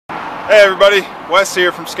Hey everybody, Wes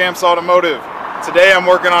here from Scamps Automotive. Today I'm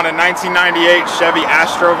working on a 1998 Chevy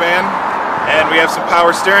Astrovan and we have some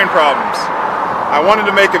power steering problems. I wanted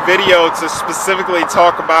to make a video to specifically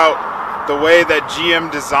talk about the way that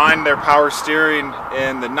GM designed their power steering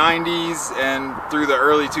in the 90s and through the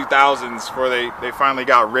early 2000s before they finally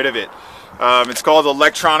got rid of it. It's called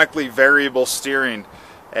electronically variable steering,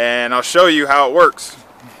 and I'll show you how it works.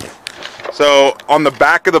 So on the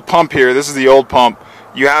back of the pump here, this is the old pump,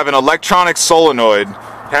 you have an electronic solenoid. It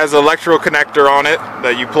has an electrical connector on it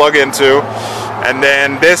that you plug into, and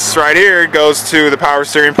then this right here goes to the power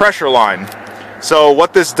steering pressure line. So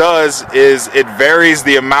what this does is it varies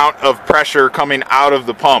the amount of pressure coming out of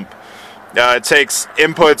the pump. It takes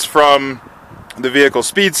inputs from the vehicle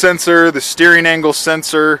speed sensor, the steering angle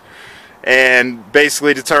sensor, and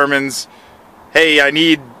basically determines, hey, I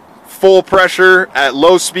need full pressure at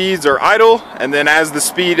low speeds or idle, and then as the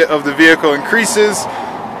speed of the vehicle increases,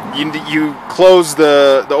 you close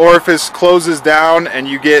the orifice closes down and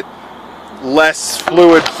you get less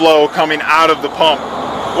fluid flow coming out of the pump.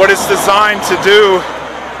 What it's designed to do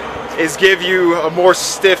is give you a more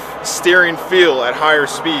stiff steering feel at higher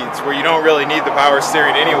speeds where you don't really need the power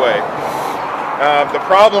steering anyway. The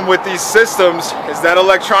problem with these systems is that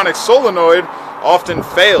electronic solenoid often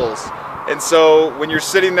fails. And so when you're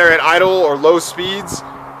sitting there at idle or low speeds,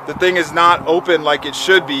 the thing is not open like it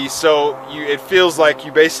should be, so it feels like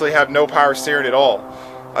you basically have no power steering at all.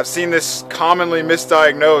 I've seen this commonly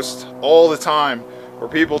misdiagnosed all the time, where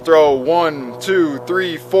people throw 1, 2,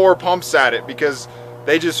 3, 4 pumps at it because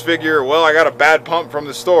they just figure, well, I got a bad pump from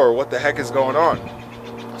the store, what the heck is going on?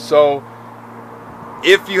 So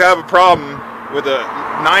if you have a problem with a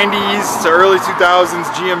 90s to early 2000s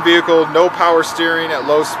GM vehicle, no power steering at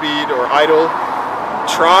low speed or idle,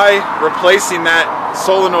 try replacing that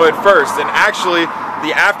solenoid first. And actually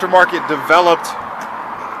the aftermarket developed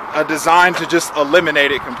a design to just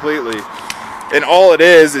eliminate it completely. And all it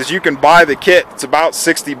is you can buy the kit. It's about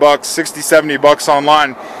 60 bucks, 60, 70 bucks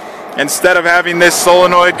online. Instead of having this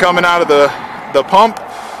solenoid coming out of the pump,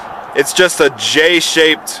 it's just a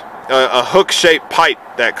J-shaped, a hook-shaped pipe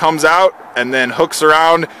that comes out and then hooks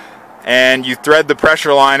around, and you thread the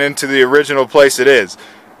pressure line into the original place it is,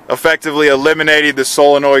 effectively eliminating the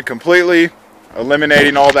solenoid completely,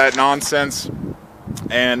 eliminating all that nonsense,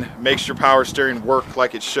 and makes your power steering work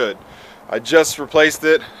like it should. I just replaced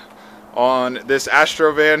it on this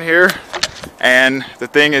Astrovan here, and the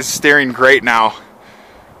thing is steering great now.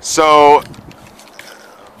 So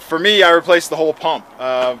for me, I replaced the whole pump.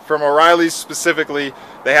 From O'Reilly's specifically,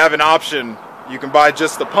 they have an option. You can buy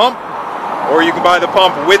just the pump, or you can buy the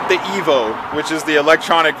pump with the Evo, which is the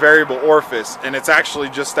electronic variable orifice, and it's actually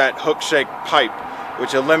just that hook-shaped pipe,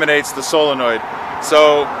 which eliminates the solenoid.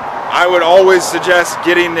 So I would always suggest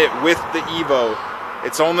getting it with the Evo.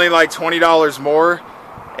 It's only like $20 more,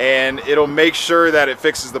 and it'll make sure that it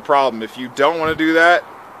fixes the problem. If you don't want to do that,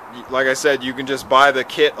 like I said, you can just buy the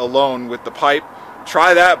kit alone with the pipe.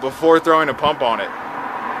 Try that before throwing a pump on it.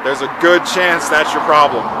 There's a good chance that's your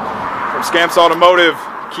problem. From Scamps Automotive,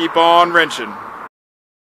 keep on wrenching.